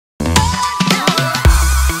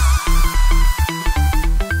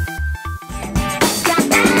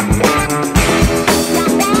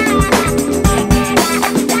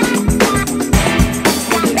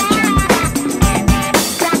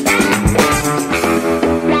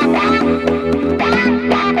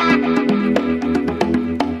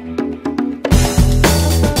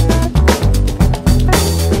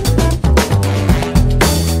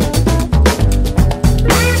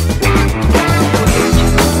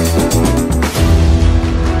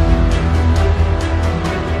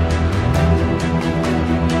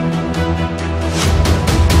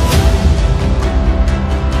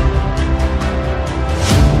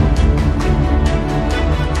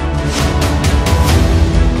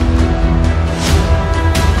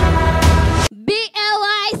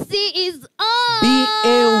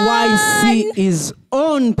is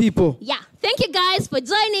on, people. Yeah. Thank you guys for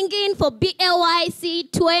joining in for BAYC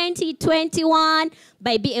 2021.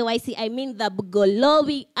 By BAYC, I mean the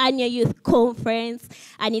Bugolobi Annual Youth Conference.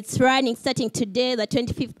 And it's running starting today, the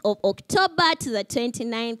 25th of October to the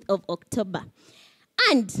 29th of October.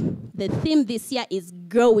 And the theme this year is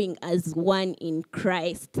growing as one in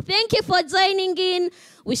Christ. Thank you for joining in.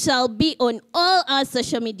 We shall be on all our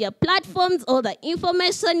social media platforms. All the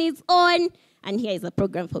information is on. And here is a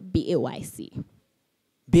program for BAYC.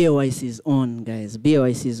 BAYC is on, guys.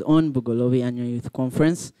 BAYC is on, Bugolobi Annual Youth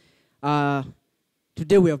Conference.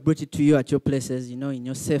 Today we have brought it to you at your places, you know, in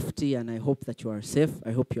your safety, and I hope that you are safe.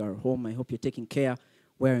 I hope you are home. I hope you're taking care,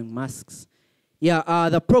 wearing masks. Yeah,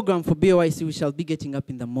 the program for BAYC, we shall be getting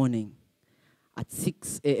up in the morning at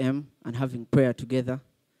 6 a.m. and having prayer together.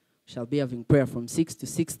 We shall be having prayer from 6 to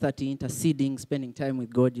 6:30, interceding, spending time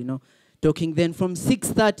with God, you know, talking. Then from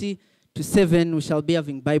 6:30 to 7, we shall be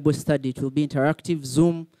having Bible study. It will be interactive,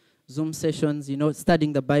 Zoom sessions, you know,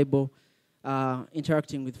 studying the Bible,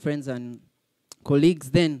 interacting with friends and colleagues.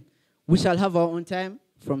 Then we shall have our own time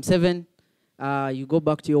from 7. You go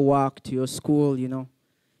back to your work, to your school, you know.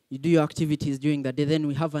 You do your activities during the day. Then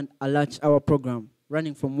we have a lunch hour program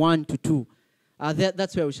running from 1 to 2.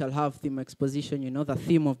 That's where we shall have theme exposition, you know, the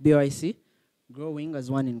theme of BAYC, growing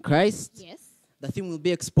as one in Christ. Yes. The theme will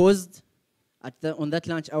be exposed on that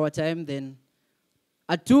lunch hour time. Then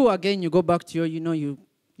at 2, again, you go back to your, you know, you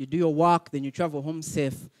do your work, then you travel home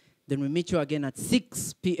safe. Then we meet you again at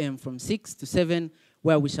 6 p.m. from 6 to 7,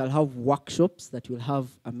 where we shall have workshops that will have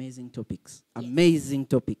amazing topics. Yes. Amazing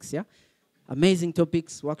topics, yeah? Amazing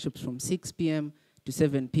topics, workshops from 6 p.m. to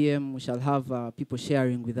 7 p.m. We shall have people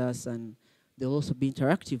sharing with us, and they'll also be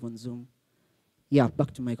interactive on Zoom. Yeah,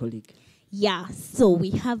 back to my colleague. Yeah, so we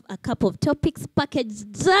have a couple of topics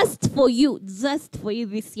packaged just for you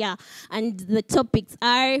this year. And the topics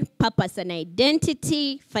are purpose and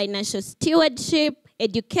identity, financial stewardship,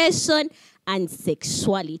 education, and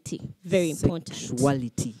sexuality. Very important.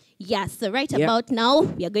 Sexuality. Yeah, so right about now,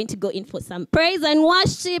 we are going to go in for some praise and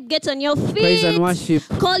worship. Get on your feet. Praise and worship.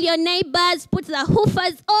 Call your neighbors, put the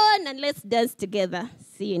hoofers on, and let's dance together.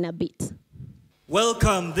 See you in a bit.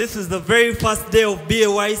 Welcome. This is the very first day of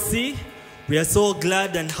BAYC. We are so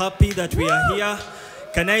glad and happy that we are here.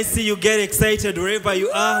 Can I see you get excited wherever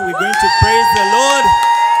you are? We're going to praise the Lord.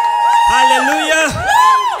 Hallelujah.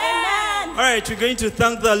 Amen. All right, we're going to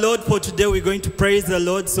thank the Lord for today. We're going to praise the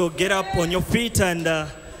Lord. So get up on your feet and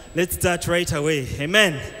let's start right away.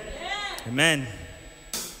 Amen. Amen.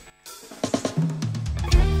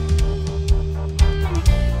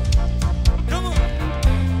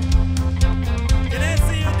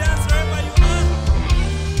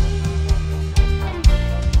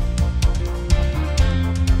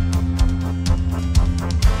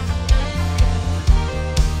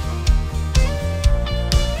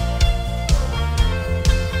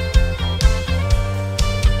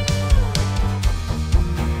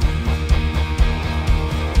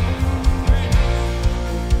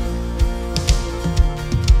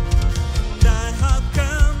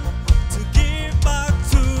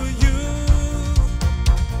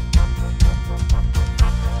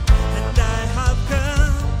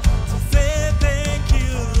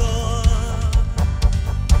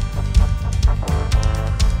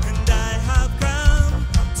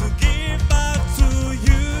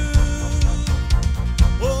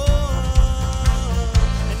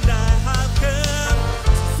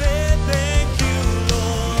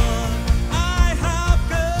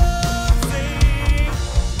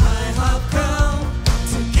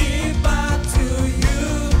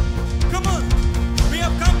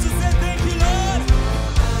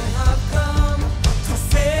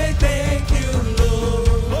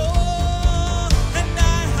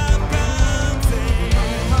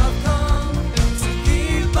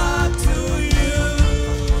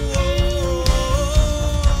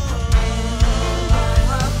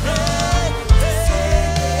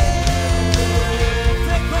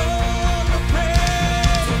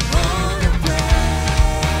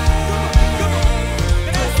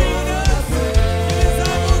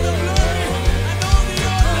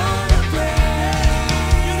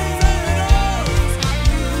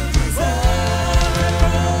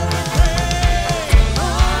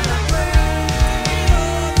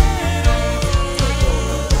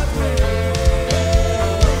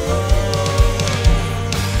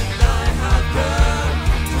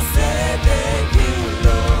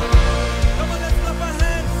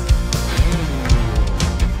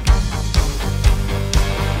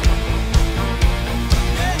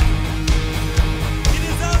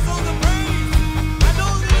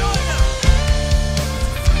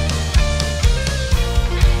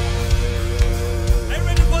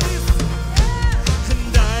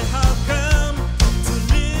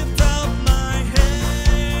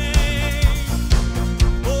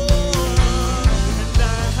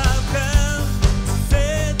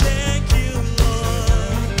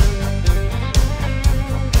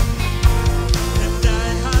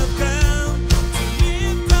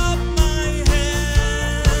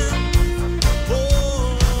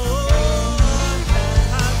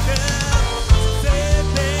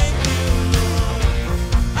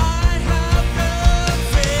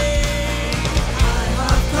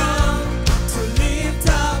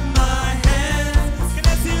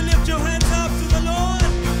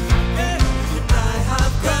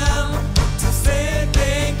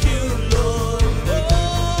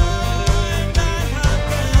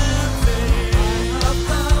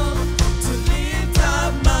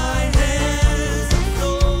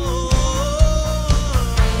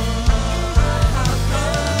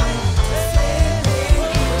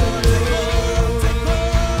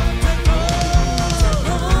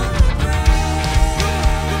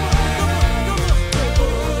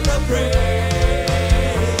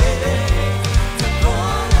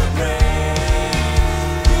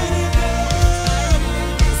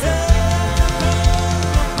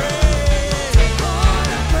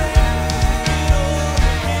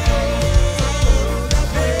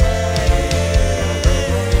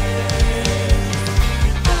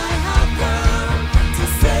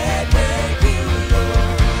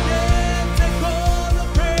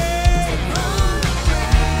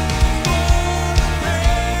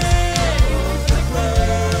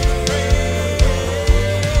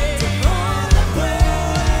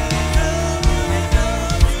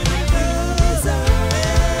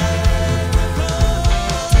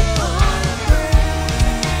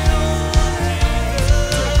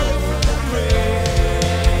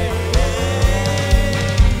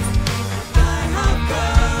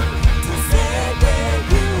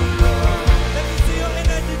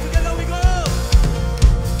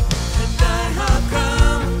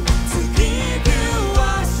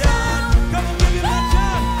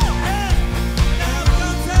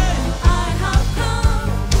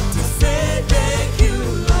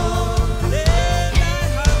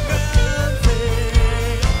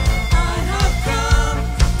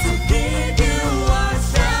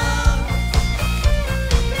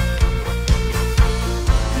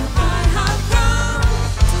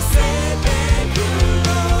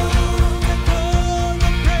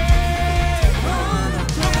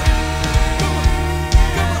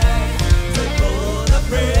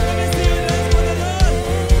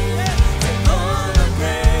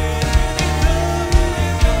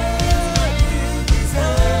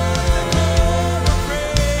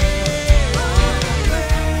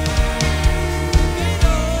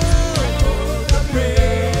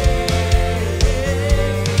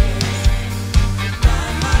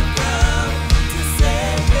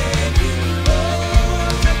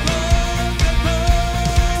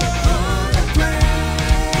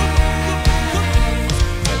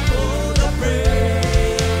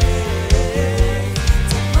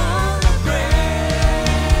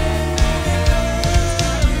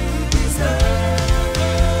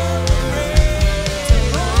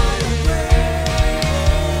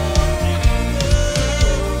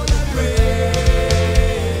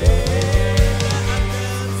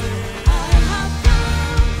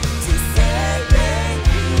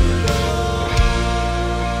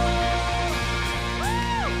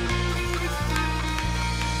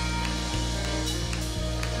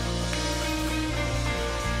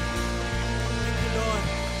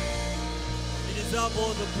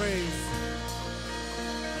 praise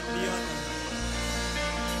and the honor.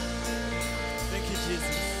 Thank you,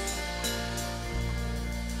 Jesus.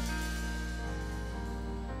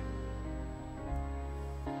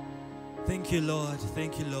 Thank you, Lord.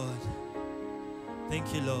 Thank you, Lord.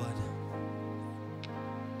 Thank you, Lord.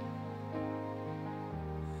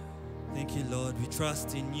 Thank you, Lord. We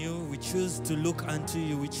trust in you. We choose to look unto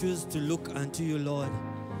you. We choose to look unto you, Lord,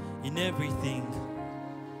 in everything,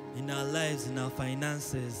 in our lives, in our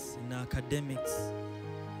finances, in our academics,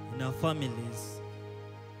 in our families.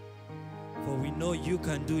 For we know you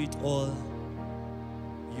can do it all.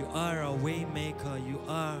 You are a way maker. You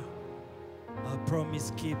are a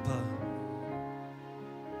promise keeper.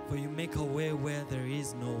 For you make a way where there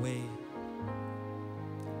is no way.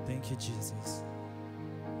 Thank you, Jesus.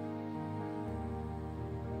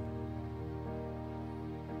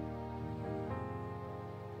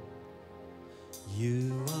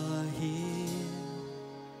 You are here,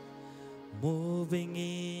 moving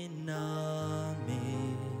in our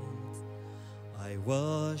midst. I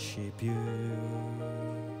worship you.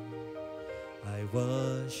 I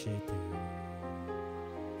worship you.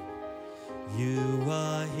 You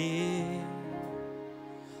are here,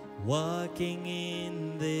 walking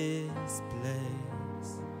in this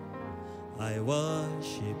place. I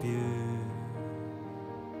worship you.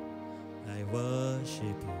 I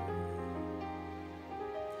worship you.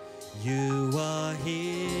 You are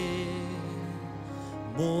here,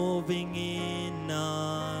 moving in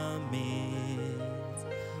our midst.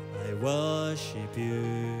 I worship you.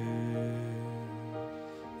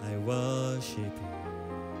 I worship you.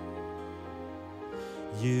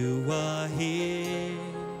 You are here,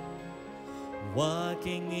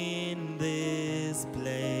 walking in this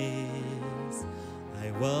place.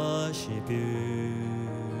 I worship you.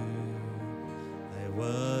 I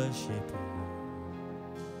worship you.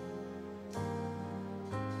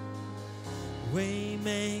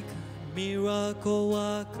 Waymaker, miracle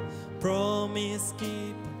worker, promise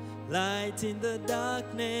keeper, light in the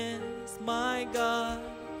darkness. My God,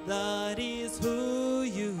 that is who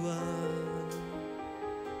you are.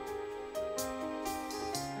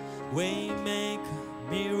 Waymaker,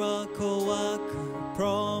 miracle worker,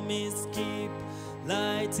 promise keeper,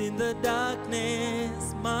 light in the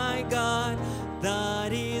darkness. My God,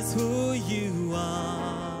 that is who you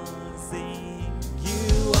are. Sing,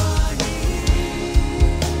 you are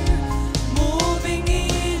here, moving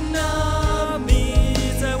in our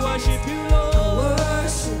midst. I worship you, Lord.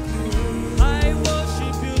 I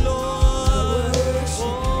worship you, Lord.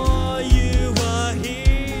 Oh, you are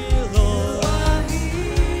here, Lord.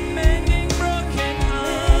 Mending broken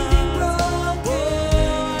hearts. Oh,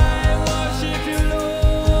 I worship you,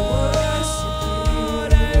 Lord.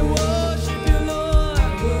 I worship you, Lord.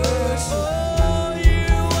 Oh, you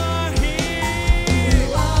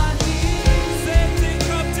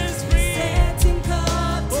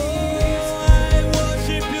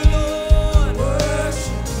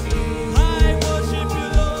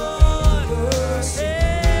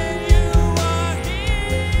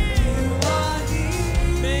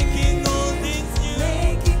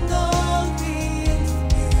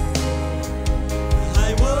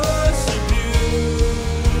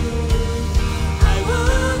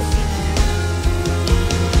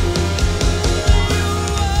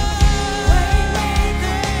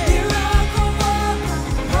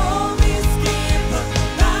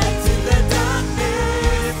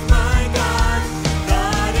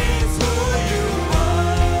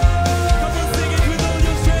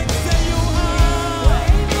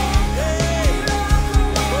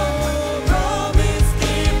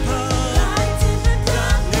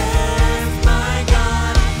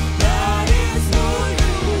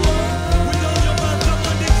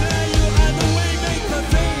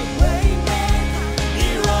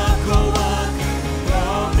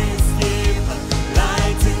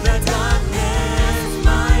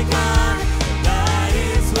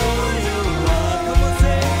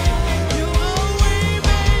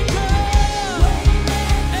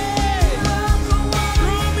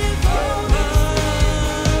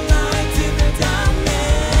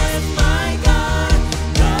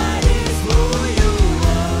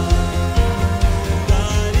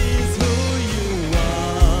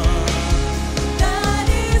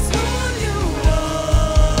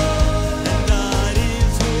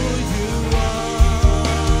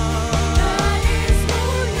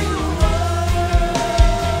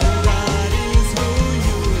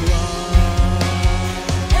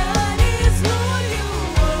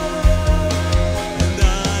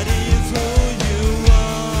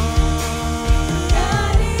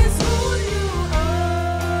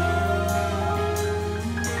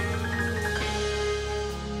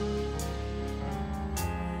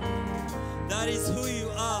That is who you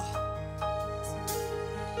are.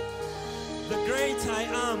 The great I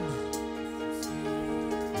am.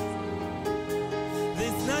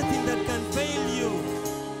 There's nothing that can fail you.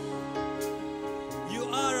 You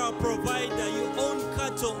are our provider. You own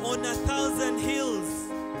cattle on 1,000 hills.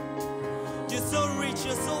 You're so rich,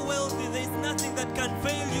 you're so wealthy. There's nothing that can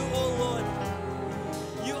fail you, oh Lord.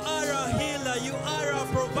 You are our healer. You are our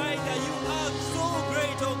provider. You are so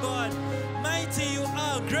great, oh God. Mighty you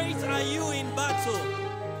are. Great are you in battle.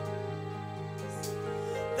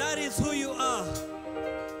 That is who you are.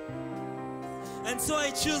 And so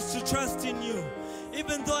I choose to trust in you.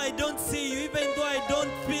 Even though I don't see you, even though I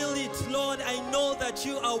don't feel it, Lord, I know that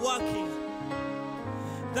you are working.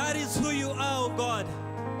 That is who you are, oh God.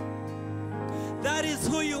 That is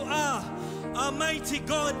who you are. Our mighty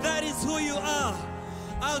God, that is who you are.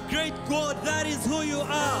 Our great God, that is who you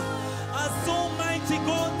are. Our so mighty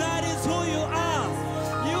God, that is who you are.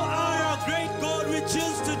 You are our great God. We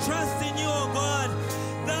choose to trust in you, oh God.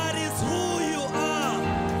 That is who you are.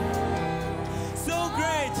 So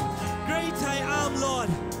great. Great I am, Lord.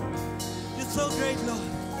 You're so great, Lord.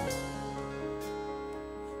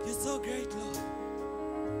 You're so great, Lord.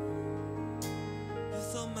 You're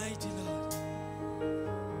so mighty, Lord.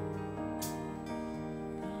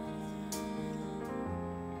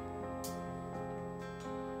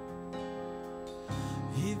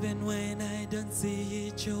 Even when I don't see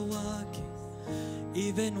it, you're working.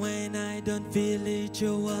 Even when I don't feel it,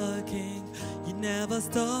 you're working. You never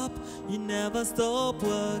stop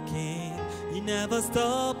working. You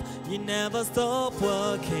never stop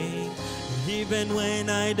working. Even when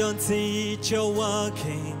I don't see it, you're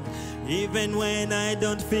working. Even when I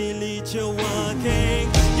don't feel it, you're working.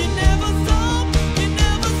 You never stop working. You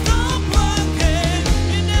never stop working.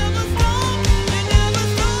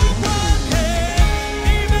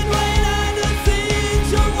 Even when I don't see it,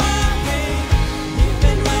 you're working.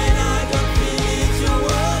 Even when I don't feel it, you're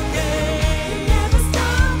working. You never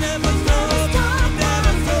stop, never stop,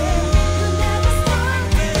 never stop.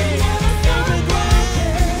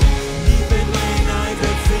 Even when I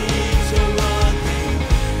don't see it, you're working.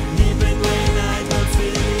 Even when I don't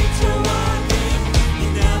feel it, you're working. You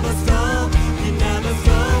never stop working. You never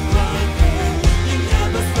stop working. You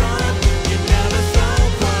never stop working.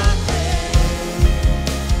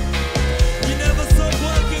 You never stop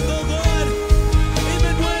working, oh God.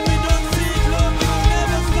 Even when we don't see it, Lord, you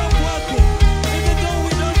never stop working. Even though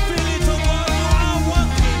we don't feel it, oh God, you are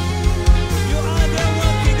working. You are there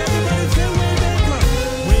working. Everybody say, Waymaker.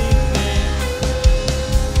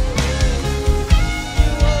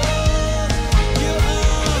 You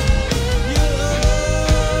are.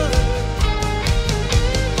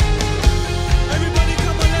 Everybody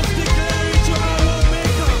come on, let's declare it. You are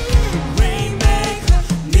Waymaker. Waymaker,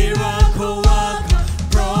 miracle worker,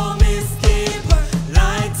 promise keeper,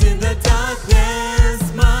 light in the darkness,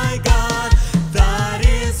 my God, that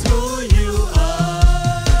is who you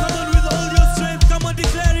are. Come on with all your strength, come on,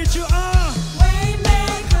 declare it. You are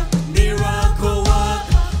Waymaker, miracle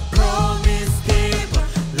worker, promise keeper,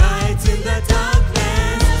 light in the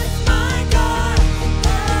darkness, my God,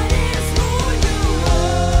 that is who you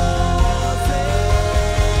are. Say,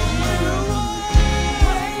 you are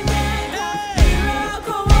Waymaker,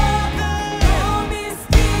 miracle worker, promise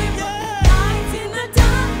keeper, light in the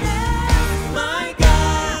darkness, my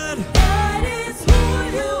God, that is who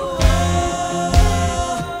you are.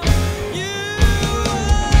 You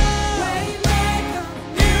are Waymaker,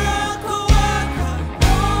 miracle worker,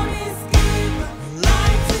 promise keeper,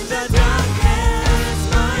 light in the darkness,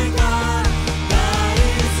 my God, that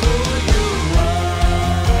is who you are.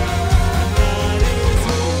 That is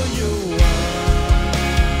who you are.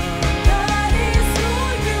 That is who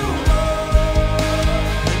you are.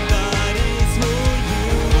 That is who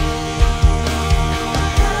you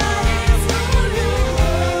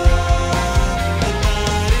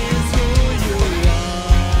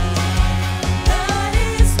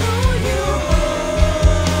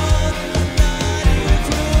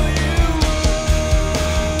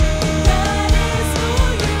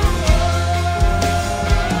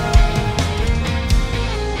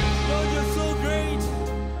Lord, you're so great.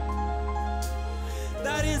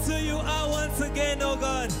 That is who you are once again, oh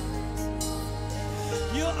God.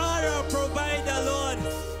 You are our provider, Lord.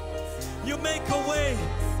 You make a way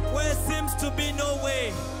where seems to be no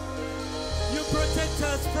way. You protect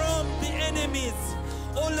us from the enemies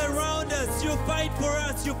all around us. You fight for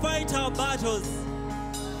us. You fight our battles.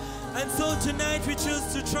 And so tonight we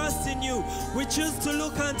choose to trust in you. We choose to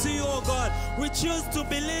look unto you, oh God. We choose to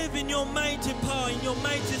believe in your mighty power, in your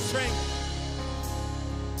mighty strength.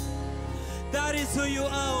 That is who you are,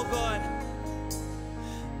 oh God.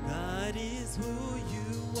 That is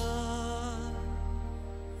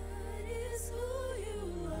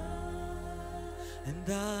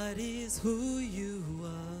That is who you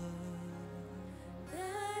are.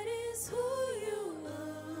 That is who you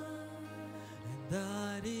are. And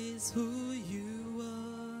that is who you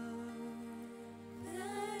are.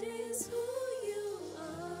 That is who you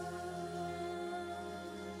are.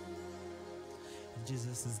 In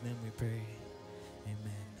Jesus' name we pray.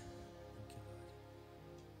 Amen. Thank you,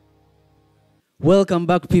 Lord. Welcome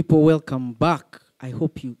back, people. Welcome back. I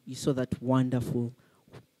hope you saw that wonderful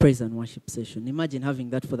praise and worship session. Imagine having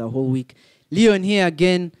that for the whole week. Leon here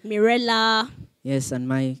again. Mirella. Yes, and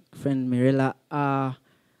my friend Mirella. I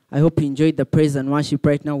hope you enjoyed the praise and worship.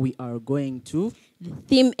 Right now we are going to The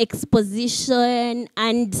theme exposition.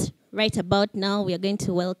 And right about now, we are going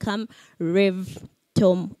to welcome Rev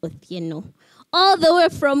Tom Otieno. All the way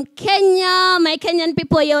from Kenya. My Kenyan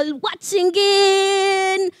people, you're watching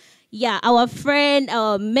in. Yeah, our friend,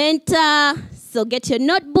 our mentor. So get your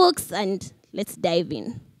notebooks and let's dive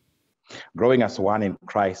in. Growing as one in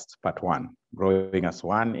Christ, part 1. Growing as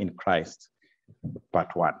one in Christ,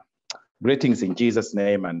 part 1. Greetings in Jesus'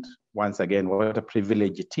 name, and once again, what a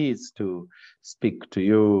privilege it is to speak to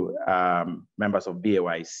you, members of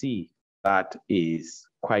BAYC. That is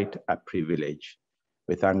quite a privilege.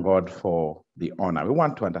 We thank God for the honor. We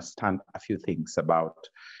want to understand a few things about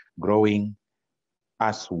growing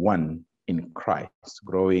as one in Christ,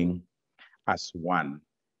 growing as one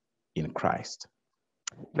in Christ.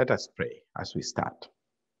 Let us pray as we start.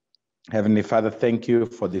 Heavenly Father, thank you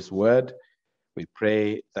for this word. We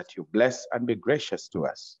pray that you bless and be gracious to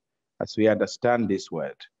us as we understand this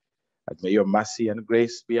word. And may your mercy and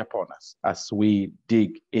grace be upon us as we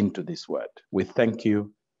dig into this word. We thank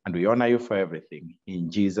you and we honor you for everything. In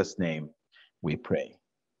Jesus' name we pray.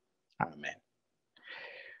 Amen.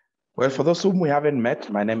 Well, for those whom we haven't met,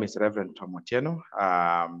 my name is Reverend Tom Otieno.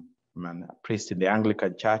 I'm a priest in the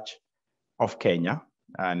Anglican Church of Kenya,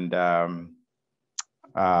 and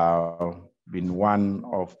been one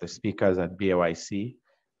of the speakers at BAYC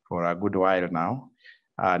for a good while now.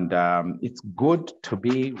 And it's good to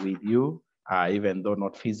be with you, even though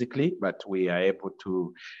not physically, but we are able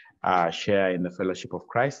to share in the fellowship of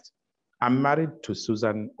Christ. I'm married to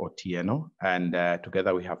Susan Otieno, and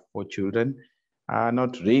together we have 4 children.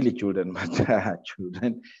 Not really children, but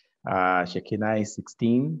children. Shekinah is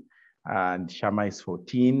 16, and Shama is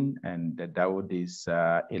 14, and Dawood is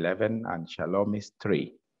 11, and Shalom is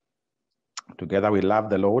 3. Together we love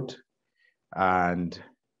the Lord, and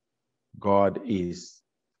God is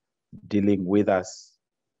dealing with us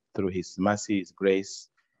through his mercy, his grace,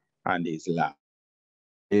 and his love.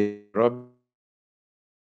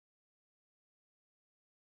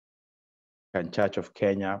 Church of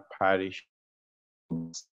Kenya Parish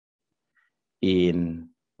in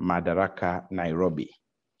Madaraka, Nairobi,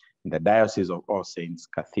 in the Diocese of All Saints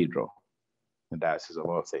Cathedral. The Diocese of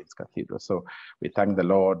All Saints Cathedral. So we thank the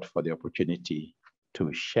Lord for the opportunity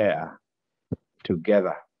to share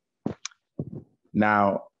together.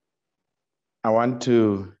 Now, I want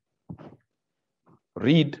to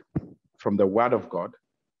read from the Word of God,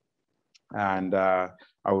 and I'll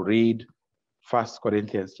read 1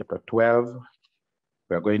 Corinthians chapter 12.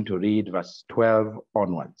 We are going to read verse 12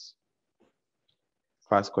 onwards.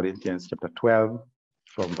 1 Corinthians chapter 12,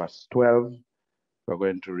 from verse 12, we're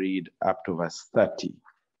going to read up to verse 30.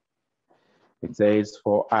 It says,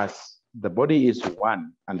 "For us, the body is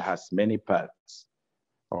one and has many parts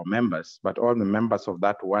or members, but all the members of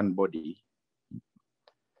that one body,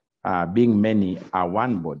 being many, are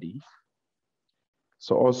one body,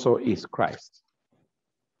 so also is Christ.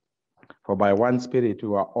 For by one Spirit we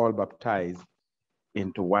were all baptized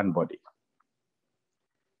into one body,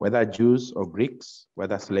 whether Jews or Greeks,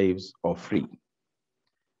 whether slaves or free,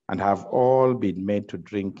 and have all been made to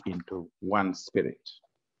drink into one Spirit.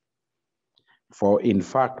 For in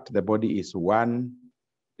fact, the body is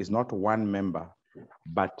not one member,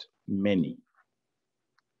 but many.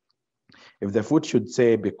 If the foot should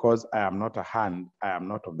say, because I am not a hand, I am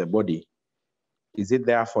not of the body, is it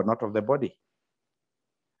therefore not of the body?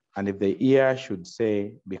 And if the ear should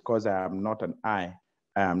say, because I am not an eye,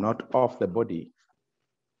 I am not of the body,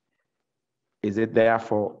 is it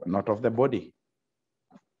therefore not of the body?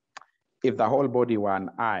 If the whole body were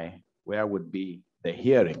an eye, where would be the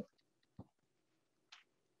hearing?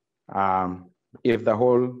 If the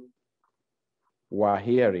whole were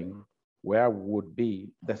hearing, where would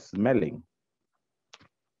be the smelling?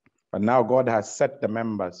 But now God has set the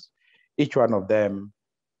members, each one of them,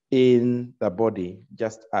 in the body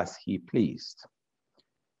just as he pleased.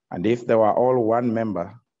 And if they were all one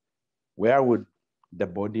member, where would the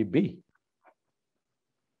body be?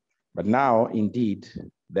 But now, indeed,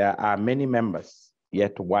 there are many members,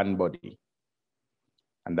 yet one body.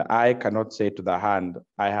 And the eye cannot say to the hand,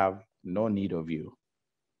 I have no need of you.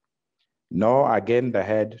 Nor again the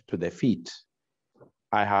head to the feet,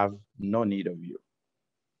 I have no need of you.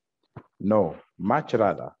 No, much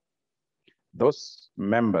rather, those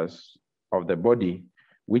members of the body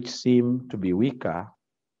which seem to be weaker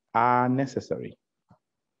are necessary.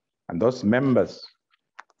 And those members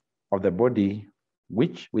of the body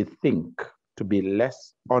which we think to be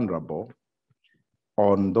less honorable,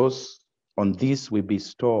 on these we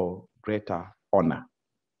bestow greater honor.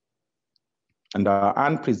 And our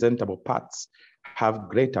unpresentable parts have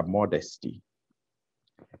greater modesty,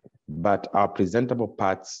 but our presentable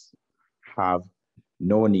parts have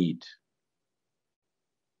no need.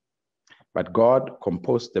 But God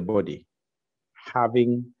composed the body,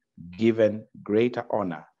 having given greater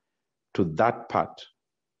honor to that part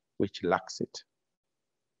which lacks it,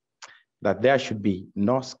 that there should be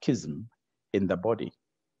no schism in the body,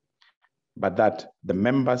 but that the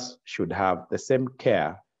members should have the same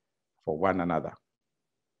care for one another.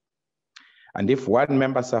 And if one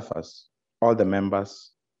member suffers, all the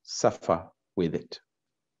members suffer with it.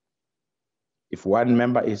 If one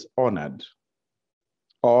member is honored,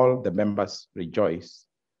 all the members rejoice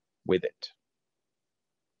with it.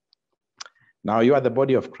 Now you are the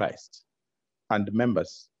body of Christ and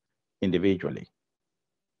members individually.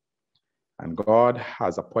 And God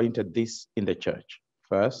has appointed this in the church.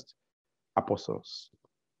 First, apostles.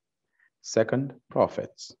 Second,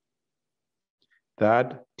 prophets.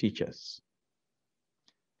 Third, teachers.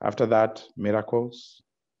 After that, miracles.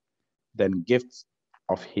 Then gifts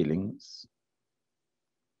of healings,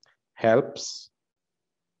 helps,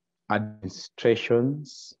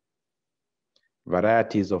 administrations,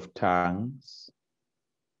 varieties of tongues.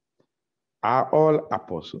 Are all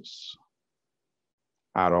apostles?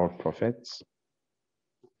 Are all prophets?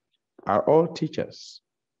 Are all teachers?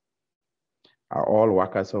 Are all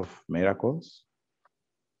workers of miracles?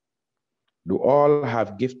 Do all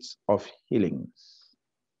have gifts of healings?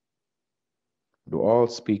 Do all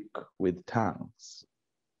speak with tongues?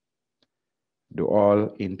 Do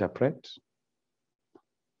all interpret?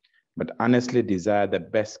 But honestly desire the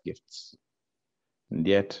best gifts, and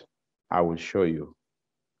yet I will show you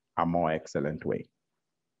a more excellent way.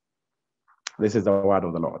 This is the word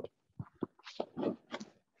of the Lord.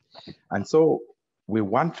 And so we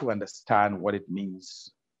want to understand what it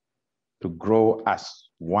means to grow as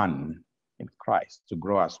one in Christ, to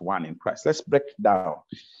grow as one in Christ. Let's break down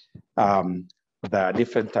the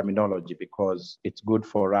different terminology, because it's good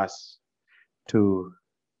for us to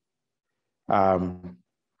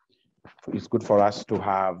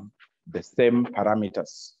have the same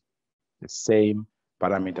parameters,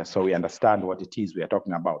 so we understand what it is we are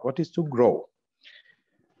talking about. What is to grow?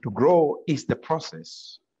 To grow is the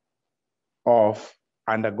process of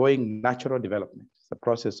undergoing natural development. It's the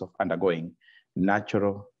process of undergoing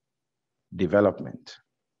natural development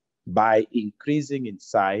by increasing in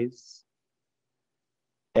size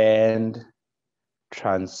and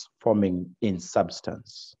transforming in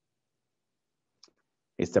substance.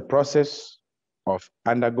 It's the process of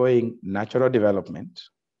undergoing natural development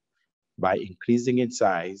by increasing in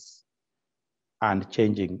size and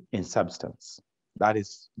changing in substance. That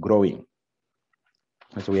is growing.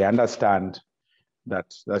 As we understand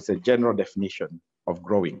that, that's a general definition of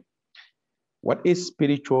growing. What is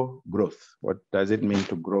spiritual growth? What does it mean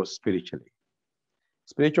to grow spiritually?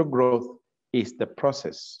 Spiritual growth is the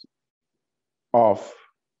process of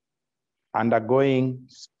undergoing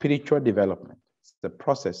spiritual development. It's the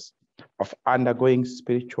process of undergoing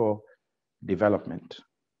spiritual development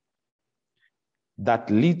that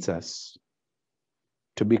leads us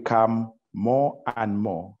to become more and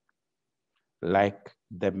more like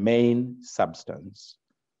the main substance,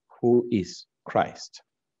 who is Christ.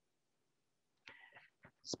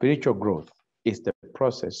 Spiritual growth is the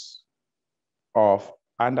process of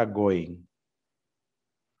undergoing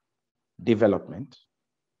development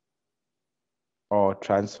or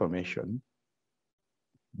transformation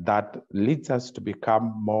that leads us to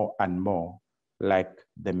become more and more like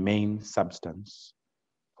the main substance,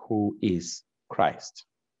 who is Christ.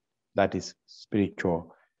 That is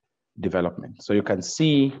spiritual development. So you can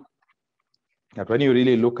see that when you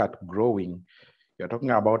really look at growing, you're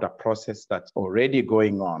talking about a process that's already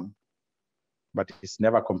going on, but it's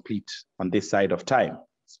never complete on this side of time.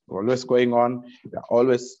 It's always going on, you're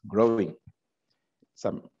always growing.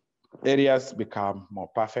 Some areas become more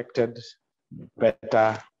perfected,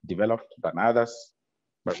 better developed than others,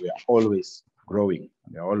 but we are always growing.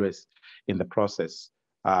 We are always in the process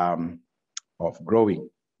of growing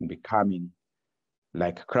and becoming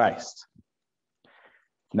like Christ.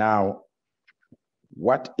 Now,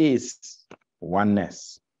 what is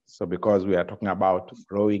oneness. So because we are talking about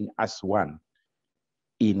growing as one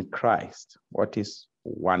in Christ, what is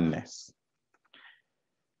oneness?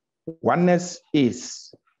 Oneness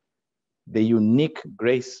is the unique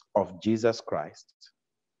grace of Jesus Christ.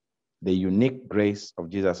 The unique grace of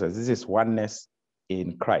Jesus Christ. This is oneness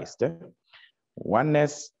in Christ.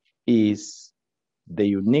 Oneness is the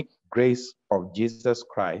unique grace of Jesus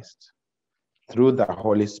Christ through the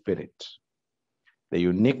Holy Spirit. The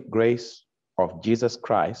unique grace of Jesus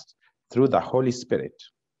Christ through the Holy Spirit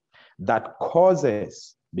that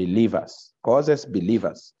causes believers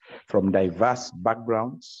from diverse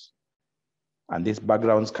backgrounds, and these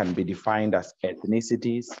backgrounds can be defined as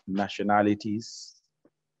ethnicities, nationalities,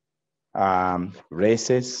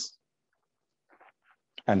 races,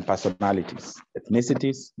 and personalities.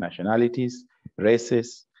 Ethnicities, nationalities,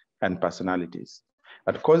 races, and personalities.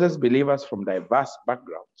 That causes believers from diverse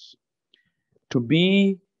backgrounds to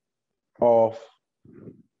be of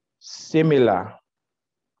similar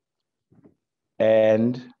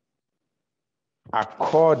and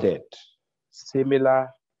accorded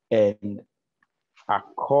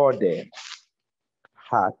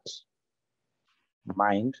heart,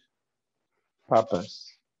 mind,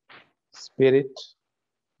 purpose, spirit,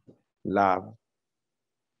 love,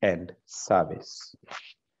 and service.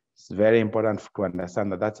 It's very important to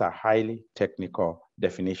understand that that's a highly technical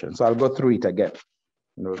definition. So I'll go through it again.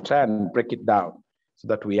 We'll try and break it down so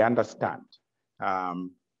that we understand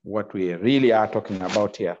what we really are talking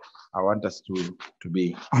about here. I want us to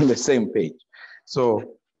be on the same page.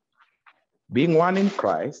 So being one in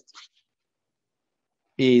Christ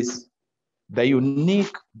is the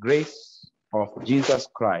unique grace of Jesus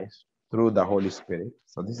Christ through the Holy Spirit.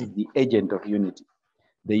 So this is the agent of unity.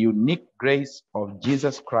 The unique grace of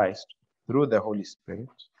Jesus Christ through the Holy Spirit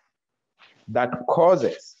that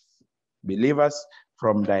causes believers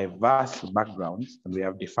from diverse backgrounds, and we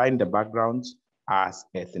have defined the backgrounds as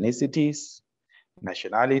ethnicities,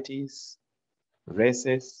 nationalities,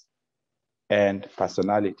 races, and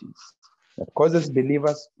personalities. That causes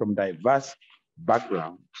believers from diverse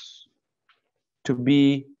backgrounds to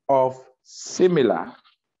be of similar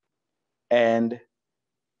and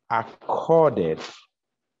accorded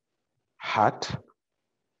heart,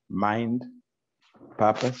 mind,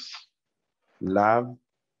 purpose, love,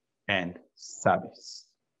 and service.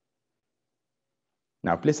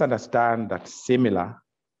 Now, please understand that similar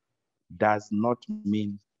does not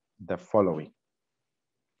mean the following.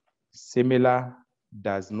 Similar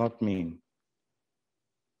does not mean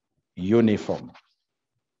uniform.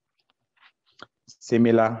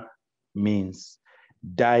 Similar means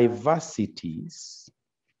diversities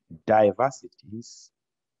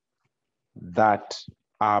that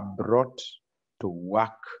are brought to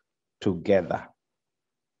work together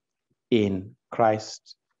in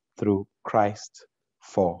Christ, through Christ,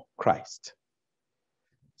 for Christ.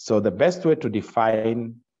 So the best way to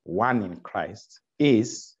define one in Christ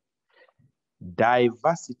is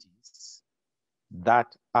diversities that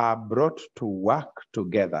are brought to work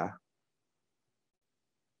together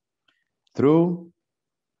through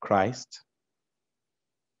Christ,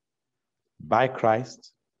 by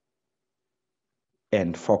Christ,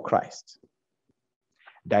 and for Christ.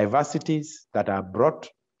 Diversities that are brought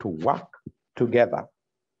to work together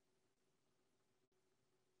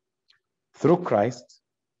through Christ,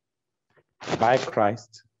 by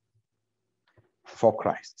Christ, for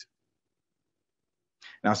Christ.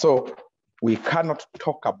 Now, so we cannot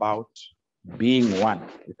talk about being one.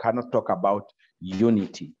 We cannot talk about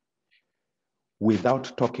unity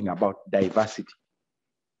without talking about diversity.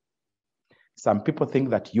 Some people think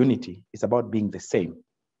that unity is about being the same.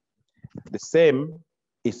 The same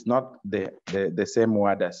is not the same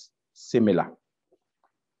word as similar.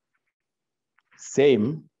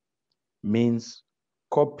 Same means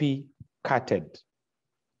copy-cutted.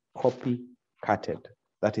 Copy-cutted.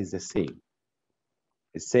 That is the same.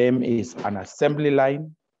 The same is an assembly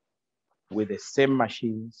line with the same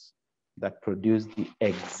machines that produce the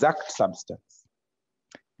exact substance.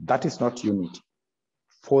 That is not unity.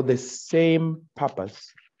 For the same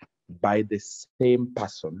purpose, by the same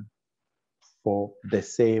person, for the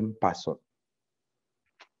same person.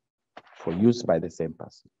 For use by the same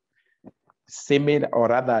person. Similar, or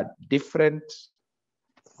rather different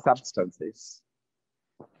substances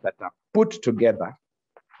that are put together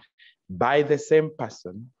by the same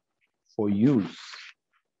person for use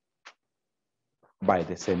by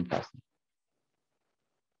the same person.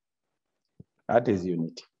 That is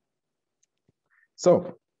unity.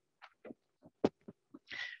 So,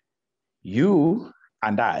 you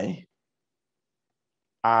and I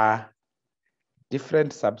are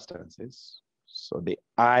different substances So the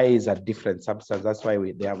eye is a different substance. That's why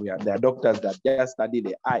there are doctors that just study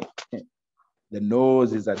the eye. The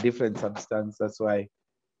nose is a different substance. That's why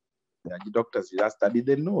there are doctors who just study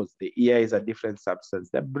the nose. The ear is a different substance.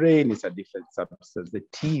 The brain is a different substance. The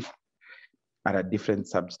teeth are a different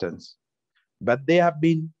substance. But they have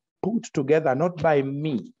been put together not by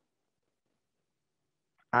me.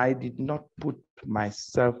 I did not put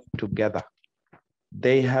myself together.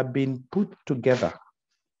 They have been put together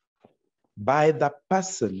by the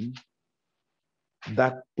person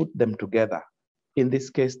that put them together. In this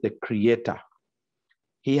case, the Creator.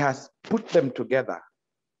 He has put them together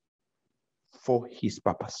for his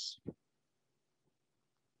purpose.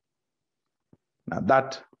 Now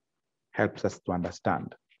that helps us to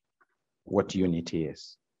understand what unity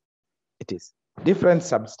is. It is different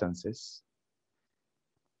substances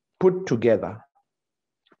put together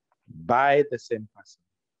by the same person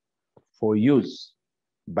for use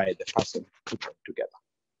by the person who put them together.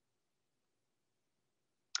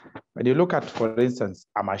 When you look at, for instance,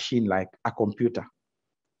 a machine like a computer,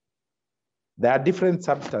 there are different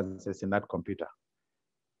substances in that computer.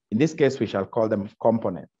 In this case, we shall call them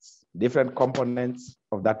components, different components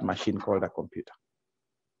of that machine called a computer.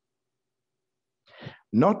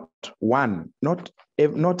 Not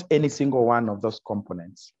any single one of those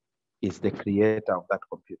components is the creator of that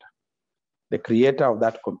computer. The creator of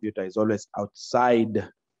that computer is always outside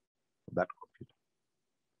of that computer.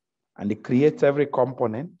 And he creates every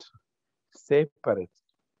component separate.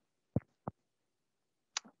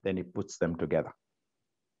 Then he puts them together.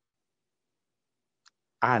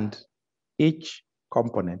 And each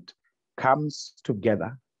component comes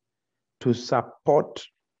together to support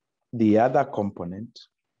the other component,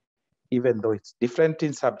 even though it's different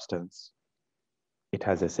in substance, it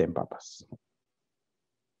has the same purpose.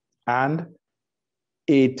 And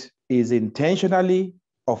it is intentionally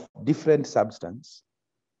of different substance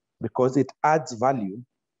because it adds value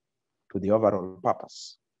to the overall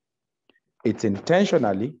purpose. It's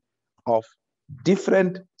intentionally of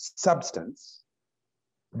different substance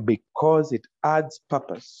because it adds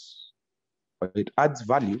purpose, or it adds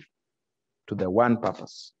value to the one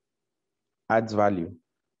purpose. Adds value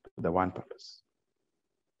to the one purpose.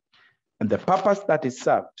 And the purpose that is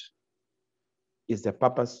served is the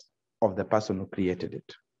purpose of the person who created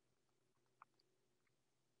it.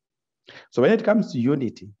 So when it comes to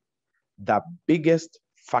unity, the biggest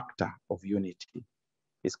factor of unity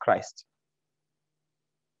is Christ.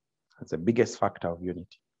 That's the biggest factor of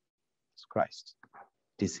unity. It's Christ.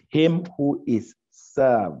 It is him who is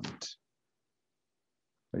served.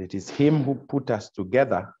 But it is him who put us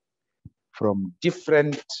together from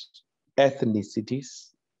different ethnicities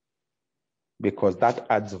because that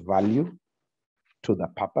adds value to the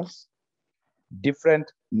purpose.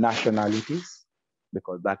 Different nationalities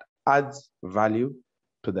because that adds value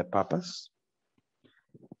to the purpose.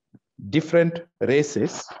 Different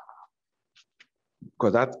races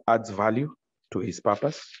because that adds value to his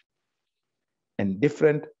purpose. And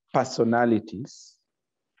different personalities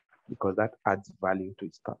because that adds value to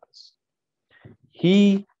his purpose.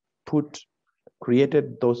 He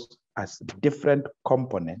created those as different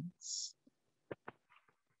components,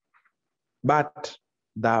 but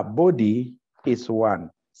the body is one,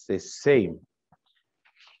 it's the same.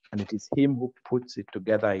 And it is him who puts it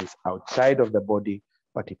together. He's outside of the body,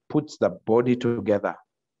 but he puts the body together,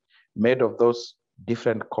 made of those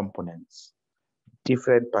different components,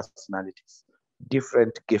 different personalities,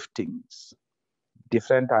 different giftings,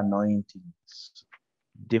 different anointings,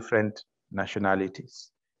 different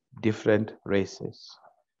nationalities, different races,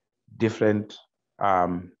 different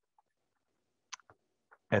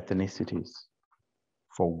ethnicities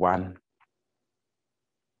for one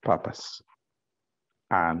purpose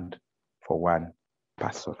and for one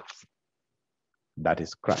person. That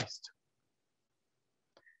is Christ.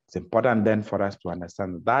 It's important then for us to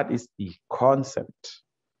understand that is the concept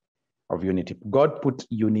of unity. God put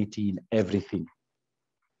unity in everything.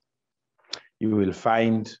 You will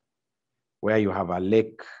find where you have a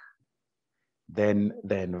lake, then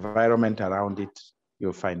the environment around it,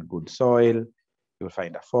 you'll find good soil, you'll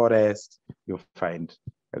find a forest, you'll find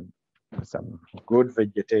some good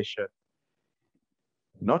vegetation.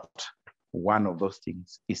 Not one of those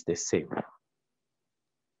things is the same,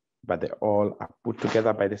 but they all are put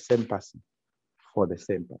together by the same person for the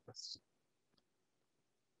same purpose.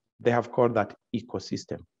 They have called that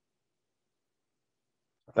ecosystem.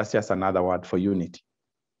 That's just another word for unity.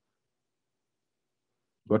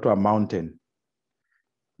 Go to a mountain.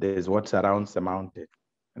 There's what surrounds the mountain,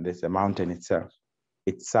 and there's the mountain itself.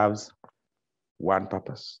 It serves one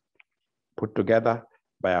purpose, put together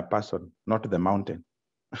by a person, not the mountain.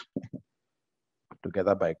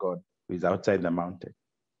 together by God who is outside the mountain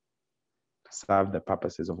to serve the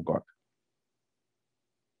purposes of God.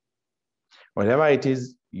 Whatever it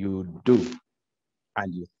is you do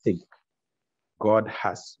and you think, God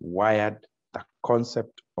has wired the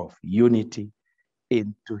concept of unity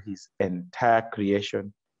into his entire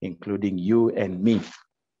creation, including you and me.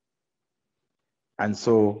 And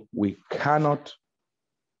so we cannot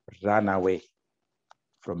run away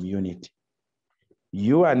from unity.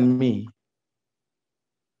 You and me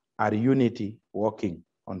are unity walking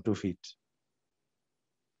on 2 feet.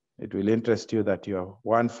 It will interest you that your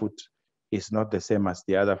one foot is not the same as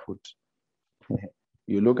the other foot.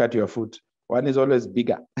 You look at your foot, one is always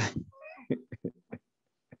bigger,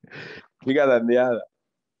 bigger than the other.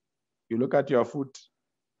 You look at your foot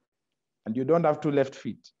and you don't have 2 left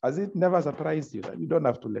feet. Has it never surprised you that you don't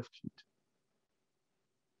have 2 left feet?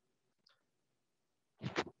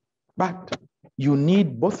 But you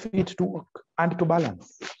need both feet to walk and to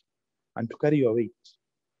balance and to carry your weight.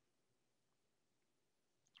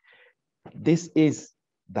 This is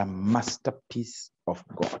the masterpiece of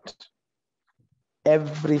God.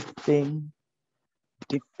 Everything,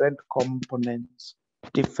 different components,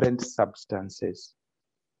 different substances,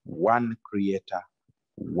 one creator,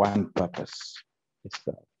 one purpose is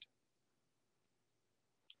served.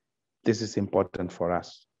 This is important for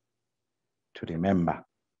us to remember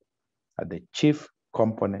that the chief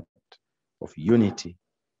component of unity,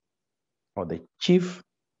 or the chief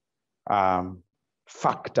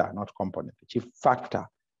factor, not component, the chief factor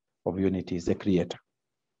of unity is the creator.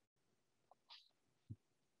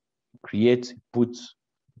 Creates, puts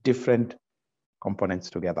different components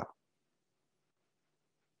together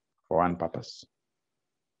for one purpose.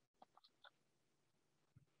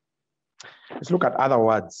 Let's look at other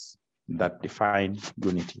words that define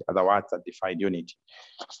unity, other words that define unity.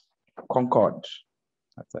 Concord,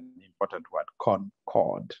 that's an important word,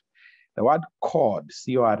 concord. The word cord,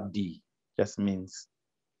 C-O-R-D, just means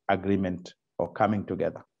agreement or coming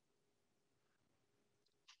together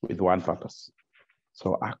with one purpose.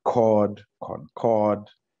 So accord, concord,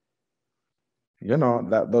 you know,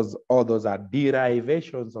 that all those are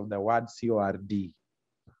derivations of the word C-O-R-D.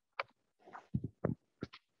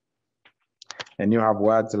 And you have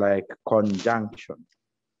words like conjunction,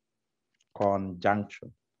 coming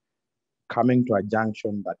to a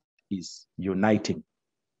junction that is uniting,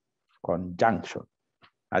 conjunction.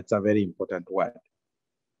 That's a very important word.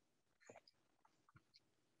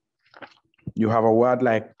 You have a word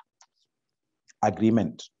like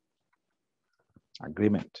agreement.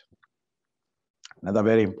 Another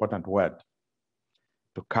very important word.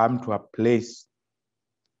 To come to a place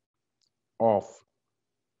of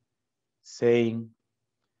saying,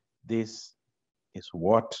 this is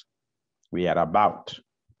what we are about.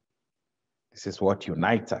 This is what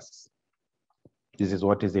unites us. This is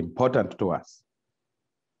what is important to us.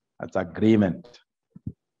 That's agreement.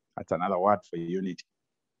 That's another word for unity.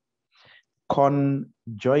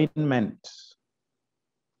 Conjoinment.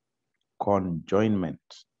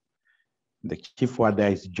 The chief word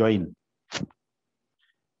there is join.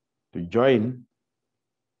 To join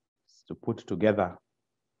is to put together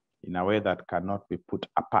in a way that cannot be put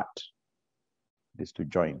apart. It is to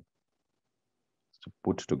join. It's to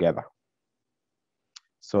put together.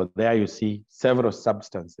 So there you see several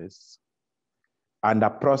substances and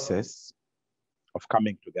a process of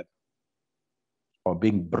coming together or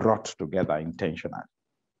being brought together intentionally.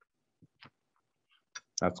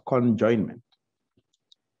 That's conjoinment.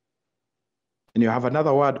 And you have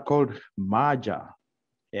another word called merger,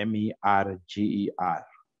 M-E-R-G-E-R,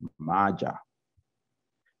 merger.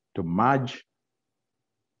 To merge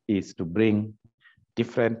is to bring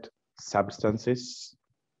different substances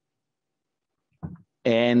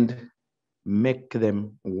and make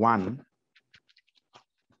them one,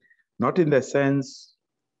 not in the sense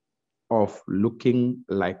of looking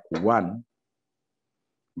like one,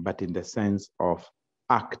 but in the sense of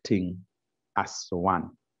acting as one.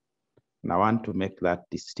 And I want to make that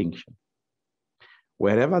distinction.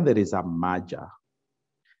 Wherever there is a merger,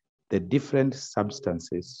 the different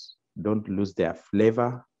substances don't lose their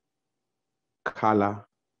flavor, color,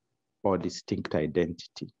 or distinct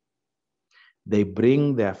identity. They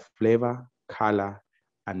bring their flavor, color,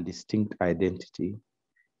 and distinct identity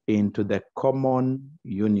into the common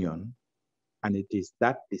union, and it is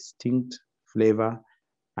that distinct flavor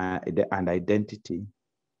and identity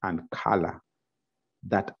and color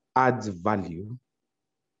that adds value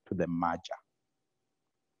to the merger.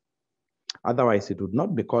 Otherwise, it would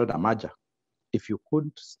not be called a merger if you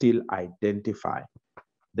could still identify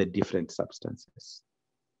the different substances.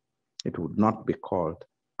 It would not be called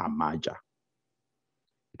a merger.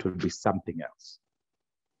 It would be something else.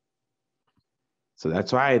 So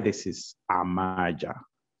that's why this is a merger.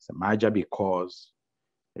 It's a merger because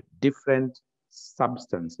the different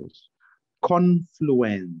substances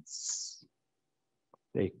confluence.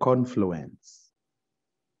 They confluence.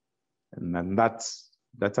 And then that's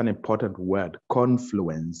an important word.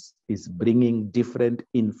 Confluence is bringing different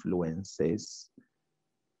influences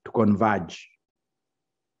to converge.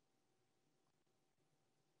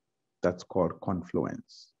 That's called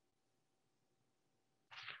confluence.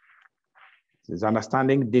 It's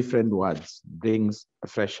understanding different words brings a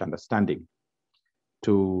fresh understanding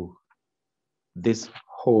to this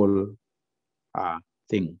whole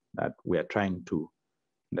thing that we are trying to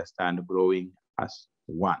understand, growing as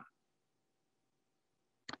one.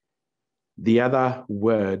 The other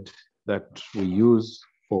word that we use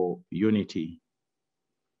for unity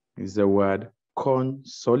is the word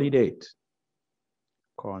consolidate.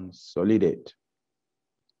 Consolidate.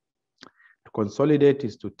 To consolidate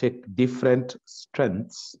is to take different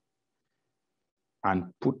strengths and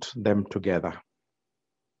put them together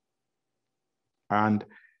and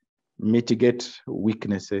mitigate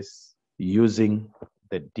weaknesses using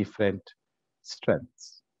the different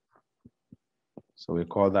strengths. So we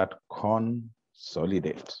call that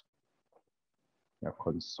consolidate. You're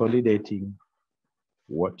consolidating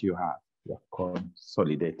what you have. You're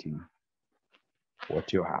consolidating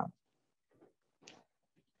what you have.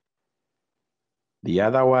 The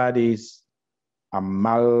other word is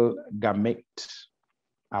amalgamate.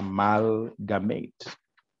 Amalgamate.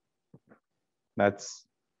 That's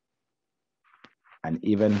an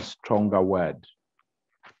even stronger word.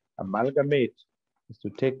 Amalgamate is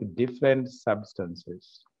to take different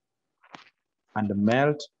substances and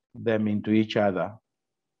melt them into each other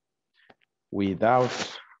without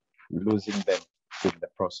losing them in the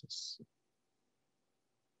process.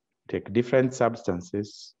 Take different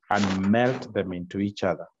substances and melt them into each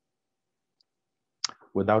other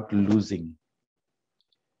without losing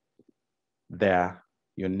their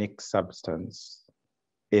unique substance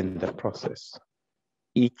in the process.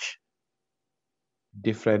 Each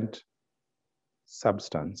different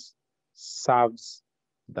substance serves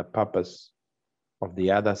the purpose of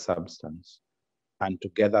the other substance, and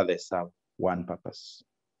together they serve one purpose.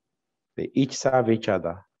 They each serve each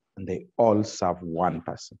other, and they all serve one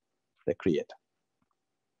person, the Creator.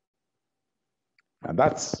 And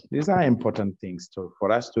these are important things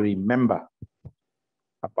for us to remember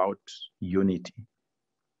about unity.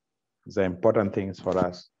 These are important things for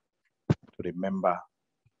us to remember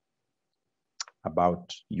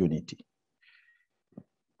about unity,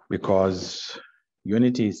 because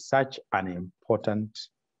unity is such an important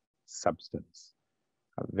substance,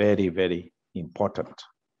 a very, very important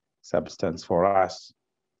substance for us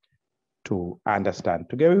to understand.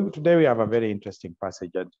 Today we have a very interesting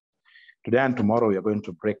passage. And today and tomorrow we are going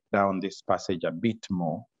to break down this passage a bit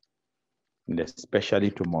more, and especially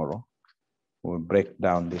tomorrow we'll break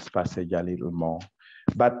down this passage a little more.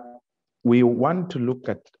 But we want to look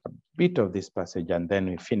at a bit of this passage and then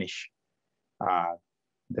we finish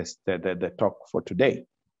the talk for today.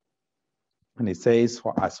 And it says,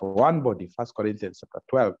 for us one body, 1 Corinthians chapter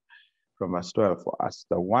 12, from verse 12, for us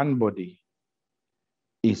the one body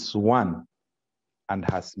is one and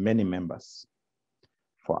has many members.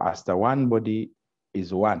 For us the one body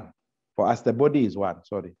is one. For us the body is one,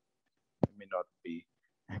 sorry. Let me not be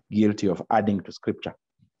guilty of adding to scripture.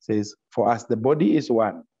 It says, for us the body is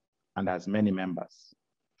one and has many members,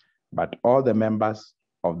 but all the members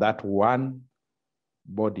of that one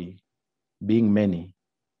body, being many,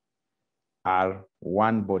 are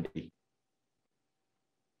one body.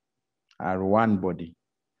 Are one body.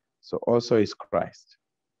 So also is Christ.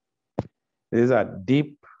 This is a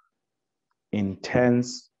deep,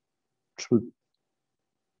 intense truth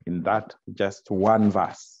in that just one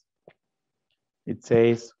verse. It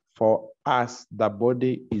says, for us the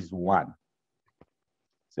body is one.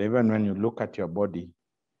 So even when you look at your body,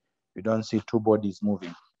 you don't see two bodies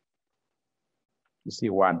moving. You see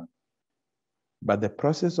one. But the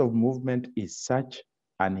process of movement is such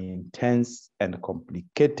an intense and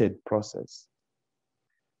complicated process.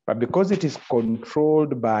 But because it is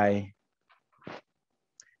controlled by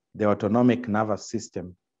the autonomic nervous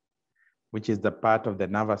system, which is the part of the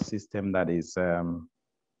nervous system that is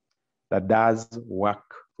that does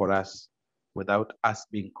work for us without us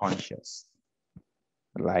being conscious,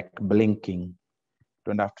 like blinking.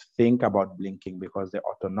 Don't have to think about blinking because the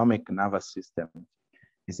autonomic nervous system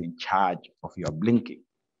is in charge of your blinking.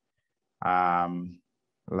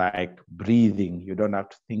 Like breathing, you don't have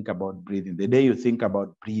to think about breathing. The day you think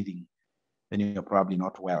about breathing, then you're probably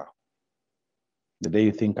not well. The day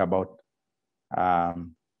you think about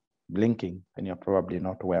blinking, then you're probably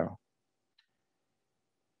not well.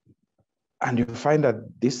 And you find that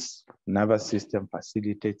this nervous system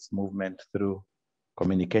facilitates movement through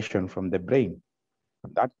communication from the brain.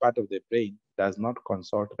 That part of the brain does not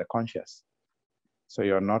consult the conscious. So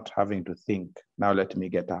you're not having to think, now let me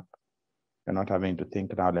get up. You're not having to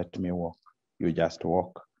think, now let me walk. You just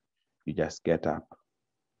walk. You just get up.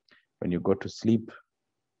 When you go to sleep,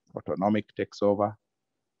 autonomic takes over.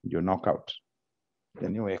 You knock out.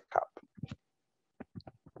 Then you wake up.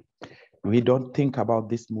 We don't think about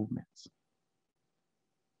these movements.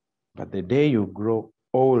 But the day you grow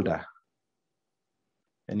older,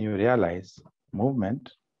 then you realize movement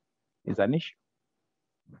is an issue.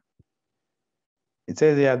 It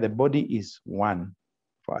says here, the body is one.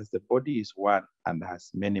 For as the body is one and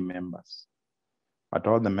has many members, but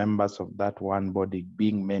all the members of that one body,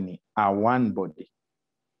 being many, are one body.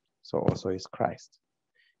 So also is Christ.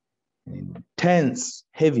 An intense,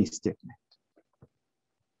 heavy statement.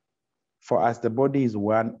 For as the body is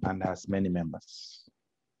one and has many members.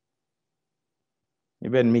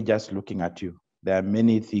 Even me just looking at you, there are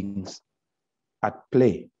many things at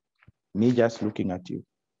play. Me just looking at you.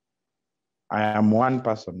 I am one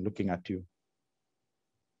person looking at you.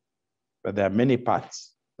 But there are many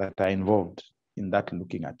parts that are involved in that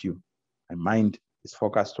looking at you. My mind is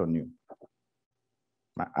focused on you.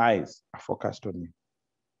 My eyes are focused on you.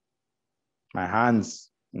 My hands,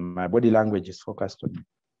 my body language is focused on you.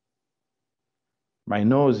 My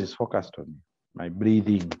nose is focused on you. My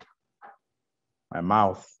breathing, my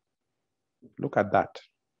mouth. Look at that.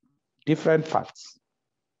 Different parts,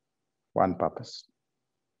 one purpose.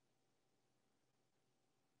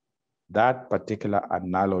 That particular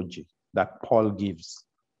analogy that Paul gives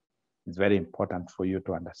is very important for you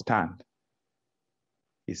to understand.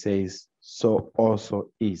 He says, so also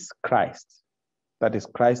is Christ. That is,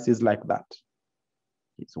 Christ is like that.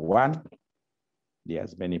 He's one, he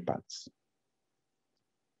has many parts.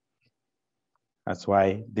 That's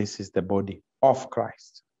why this is the body of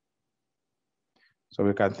Christ. So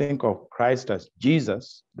we can think of Christ as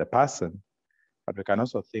Jesus, the person, but we can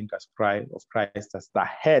also think of Christ as the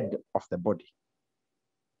head of the body.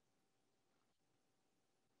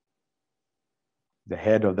 The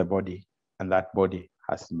head of the body, and that body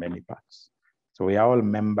has many parts. So we are all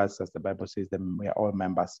members, as the Bible says, we are all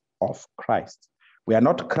members of Christ. We are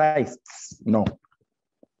not Christ's, no,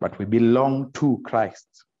 but we belong to Christ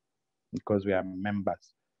because we are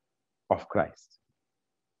members of Christ.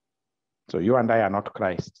 So you and I are not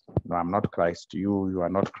Christ. No, I'm not Christ. You are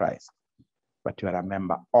not Christ, but you are a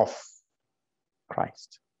member of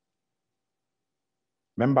Christ.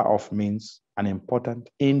 Member of means an important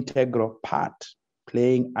integral part,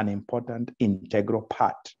 playing an important integral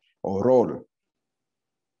part or role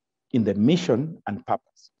in the mission and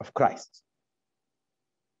purpose of Christ.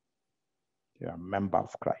 You are a member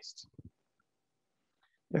of Christ.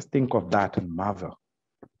 Just think of that and marvel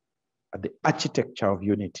at the architecture of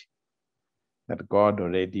unity that God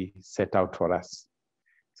already set out for us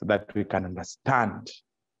so that we can understand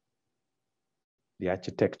the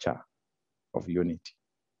architecture of unity.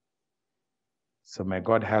 So may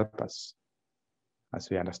God help us as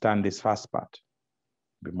we understand this first part.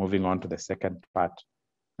 We'll be moving on to the second part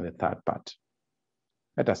and the third part.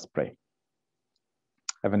 Let us pray.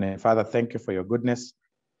 Heavenly Father, thank you for your goodness,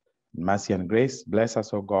 mercy, and grace. Bless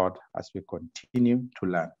us, O God, as we continue to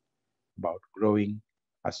learn about growing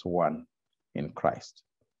as one in Christ.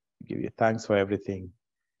 We give you thanks for everything.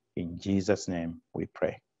 In Jesus' name we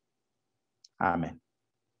pray. Amen.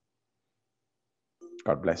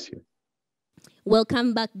 God bless you.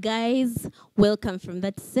 Welcome back, guys. Welcome from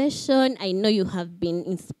that session. I know you have been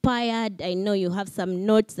inspired. I know you have some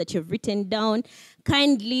notes that you've written down.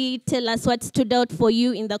 Kindly tell us what stood out for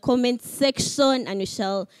you in the comment section, and we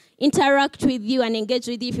shall interact with you and engage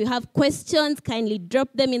with you. If you have questions, kindly drop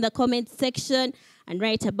them in the comment section. And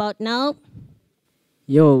right about now,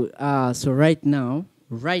 so right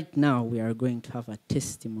now we are going to have a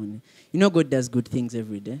testimony. You know, God does good things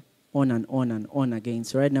every day, on and on and on again.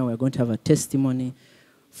 So right now we're going to have a testimony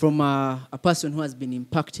from a person who has been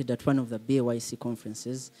impacted at one of the BAYC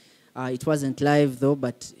conferences. It wasn't live though,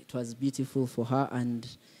 but it was beautiful for her. And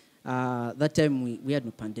that time we had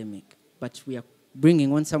no pandemic, but we are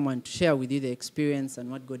bringing on someone to share with you the experience and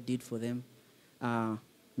what God did for them.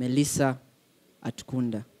 Melissa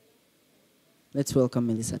Atkunda. Let's welcome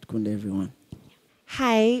Melissa Atkunda, everyone.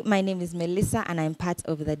 Hi, my name is Melissa and I'm part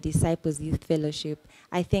of the Disciples Youth Fellowship.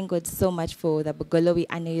 I thank God so much for the Bugolowi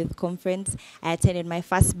Annual Youth Conference. I attended my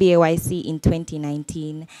first BAYC in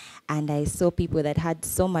 2019 and I saw people that had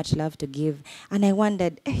so much love to give. And I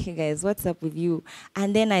wondered, hey guys, what's up with you?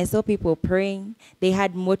 And then I saw people praying. They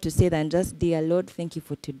had more to say than just, dear Lord, thank you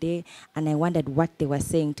for today. And I wondered what they were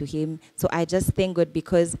saying to him. So I just thank God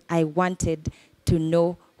because I wanted to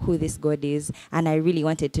know who this God is, and I really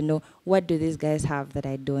wanted to know, what do these guys have that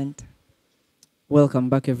I don't? Welcome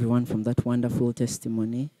back, everyone, from that wonderful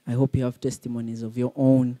testimony. I hope you have testimonies of your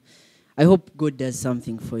own. I hope God does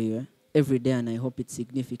something for you every day, and I hope it's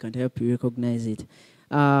significant. I hope you recognize it.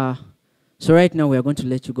 So right now, we are going to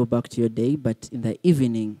let you go back to your day, but in the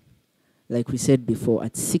evening, like we said before,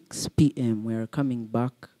 at 6 p.m., we are coming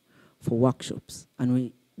back for workshops,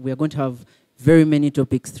 and we are going to have very many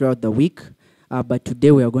topics throughout the week. But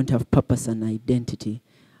today we are going to have purpose and identity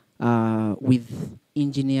with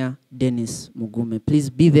engineer Dennis Mugume. Please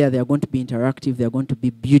be there. They are going to be interactive. They are going to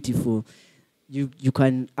be beautiful. You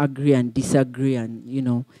can agree and disagree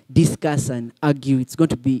and, discuss and argue. It's going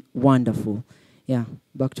to be wonderful. Yeah,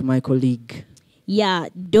 back to my colleague. Yeah,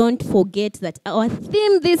 don't forget that our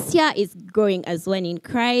theme this year is growing as one in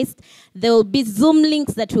Christ. There will be Zoom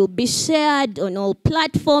links that will be shared on all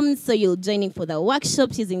platforms, so you'll join in for the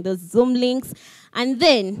workshops using those Zoom links. And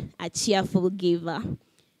then a cheerful giver.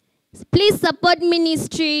 Please support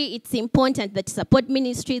ministry. It's important that you support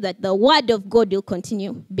ministry, that the word of God will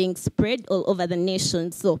continue being spread all over the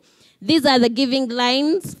nation. So these are the giving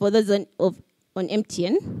lines for those on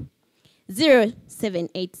MTN.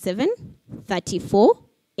 0787 34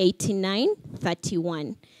 89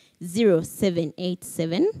 31.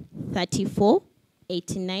 0787 34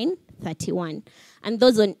 89 31. And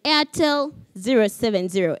those on Airtel,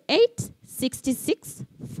 0708 66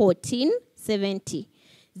 14 70.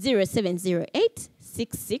 0708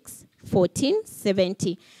 66 14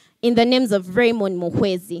 70. In the names of Raymond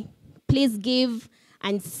Muhwezi, please give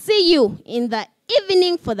and see you in the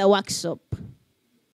evening for the workshop.